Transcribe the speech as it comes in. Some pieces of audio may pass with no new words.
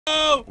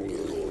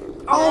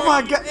no! Oh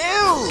my god!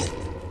 Ew!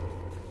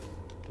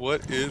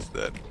 What is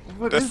that?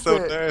 What That's is so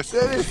that? nasty.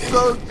 That is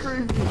so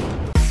creepy.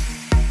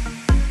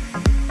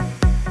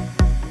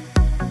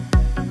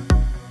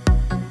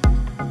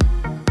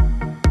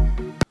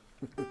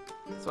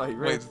 That's why he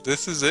ran. Wait,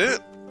 this is it?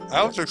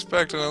 I was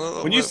expecting a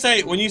little. When you say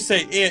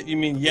it, you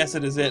mean yes,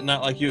 it is it,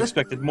 not like you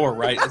expected more,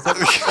 right? Is that what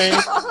you're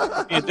saying?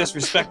 Being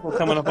disrespectful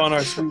coming up on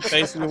our sweet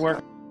face and you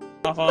work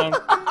off on.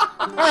 All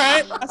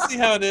right, I see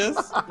how it is.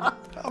 I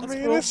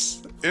mean, cool.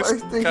 it's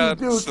First thing got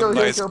you do is some come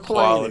here nice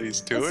complaining.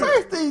 qualities to The it.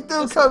 first thing you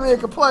do is come here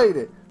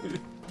complaining.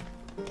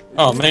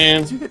 Oh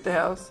man, Did you hit the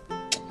house?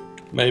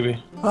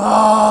 maybe.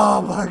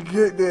 Oh my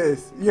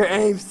goodness. Your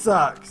aim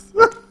sucks.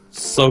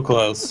 So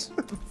close.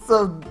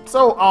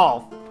 so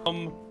off.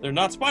 They're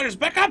not spiders.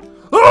 Back up.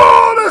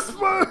 Oh, that's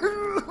fun.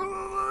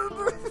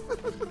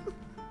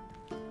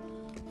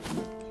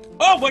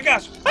 Oh my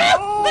gosh.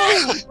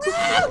 Oh.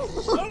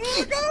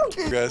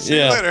 Guys, see you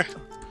Yeah. later.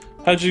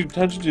 How'd you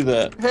do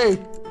that? Hey,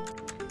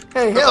 I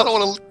help. don't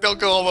want to. Don't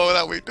go all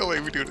without me. Don't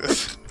make me do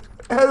this.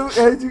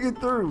 How'd you get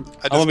through?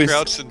 I gonna just be-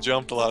 crouched and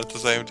jumped a lot at the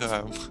same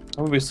time.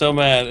 I'm gonna be so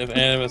mad if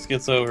Animus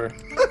gets over.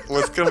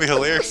 What's gonna be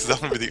hilarious is I'm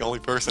gonna be the only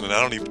person, and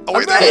I don't even. Oh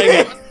wait, I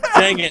there. made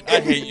Dang it! Dang it! I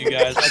hate you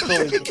guys.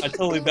 I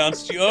totally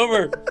bounced you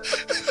over.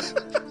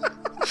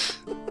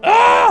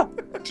 Ah!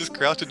 Just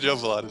crouch and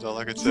jump a lot is all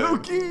I can say.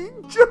 Junkie.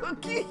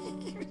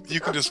 You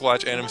can just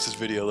watch Animus's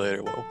video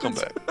later. We'll come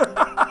back. All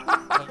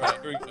right,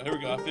 here we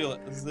go. I feel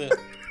it. This is it.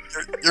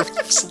 You're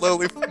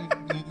slowly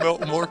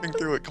morphing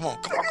through it. Come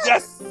on, come on.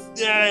 Yes!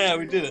 Yeah,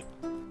 we did it.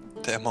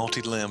 That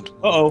multi-limbed.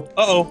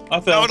 I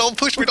fell. No, don't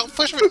push me! Don't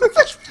push me! Don't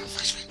push me. Don't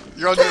push me.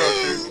 You're on your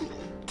own, dude.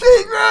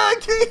 King, run,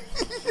 King.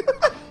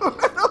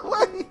 Run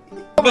away.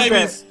 The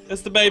babies.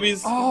 It's the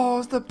babies. Oh,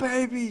 it's the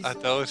babies. I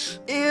thought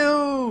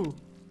Ew.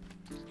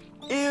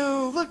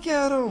 Ew, look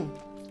at them.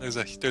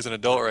 there's an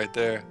adult right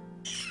there.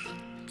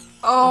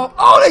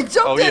 Oh, they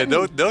jumped Oh yeah, at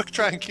me. they'll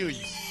try and kill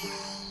you.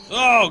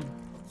 Oh,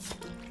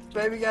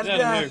 Baby gotta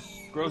get out die. of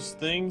here. Gross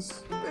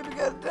things. Baby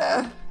gotta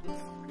die.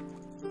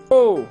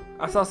 Oh,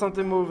 I saw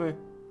something moving.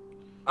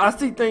 I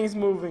see things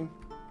moving.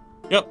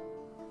 Yep.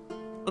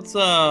 Let's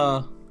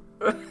I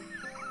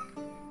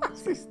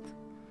see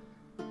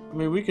I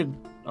mean, we could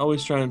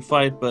always try and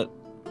fight, but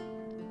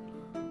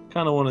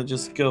kind of want to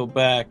just go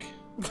back.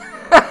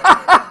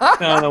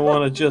 Kind of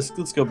want to just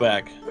let's go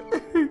back.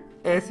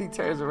 As he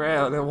turns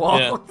around and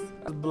walks. Yeah.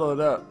 Let's blow it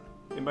up.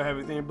 Anybody have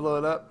anything to blow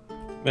it up?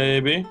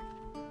 Maybe.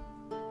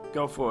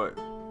 Go for it.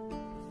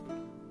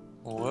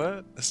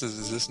 What?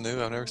 Is this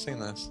new? I've never seen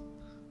this.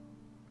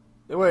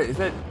 Wait, is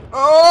that?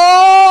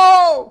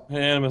 Oh!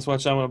 Hey, Animus,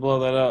 watch! I'm gonna blow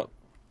that up.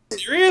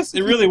 Serious?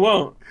 It really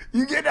won't.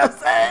 You get the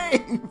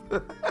same.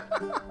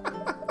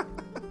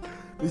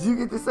 Did you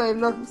get the same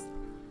Knuckles?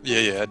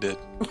 Yeah, I did.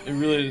 It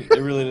really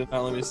did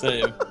not let me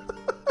save.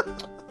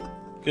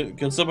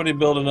 Can somebody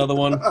build another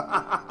one,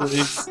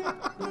 please?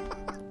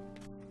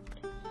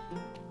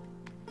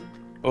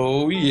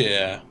 Oh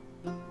yeah.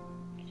 Look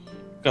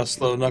how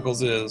slow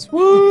Knuckles is.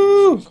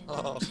 Woo!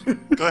 Oh,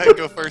 go ahead,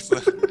 go first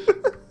then.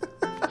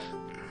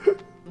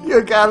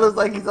 Your guy looks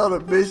like he's on a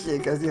mission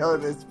because he's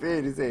holding that spear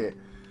in his hand.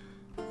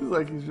 Looks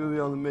like he's really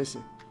on a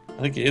mission. I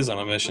think he is on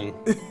a mission.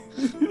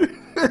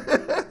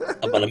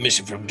 I'm on a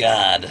mission from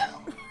God.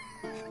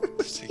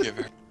 Just to give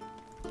her.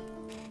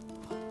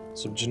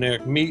 Some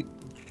generic meat.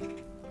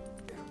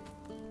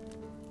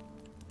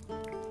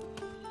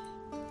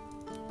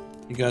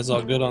 You guys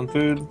all good on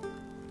food?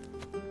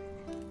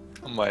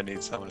 I might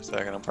need some in a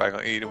second. I'm probably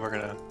gonna eat and we're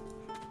gonna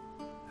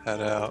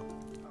head out.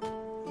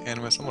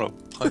 Animus, I'm gonna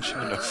punch you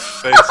in the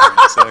face in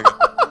a second.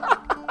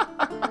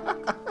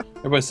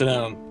 Everybody sit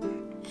down.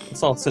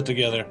 Let's all sit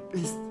together.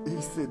 He's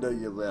sitting on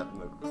your lap,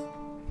 Knuckles.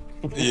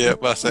 Yeah,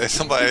 but I say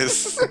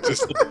somebody's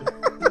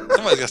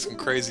got some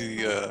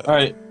crazy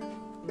Alright,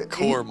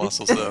 core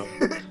muscles though.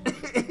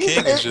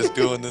 King is just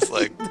doing this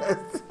like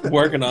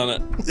working on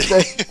it.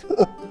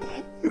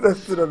 He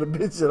doesn't sit on the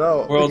bench at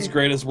all. World's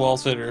greatest wall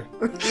sitter.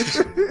 Didn't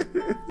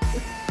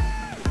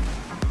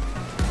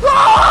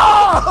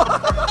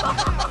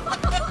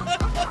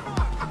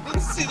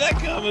see that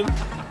coming.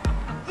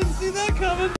 Didn't see that coming.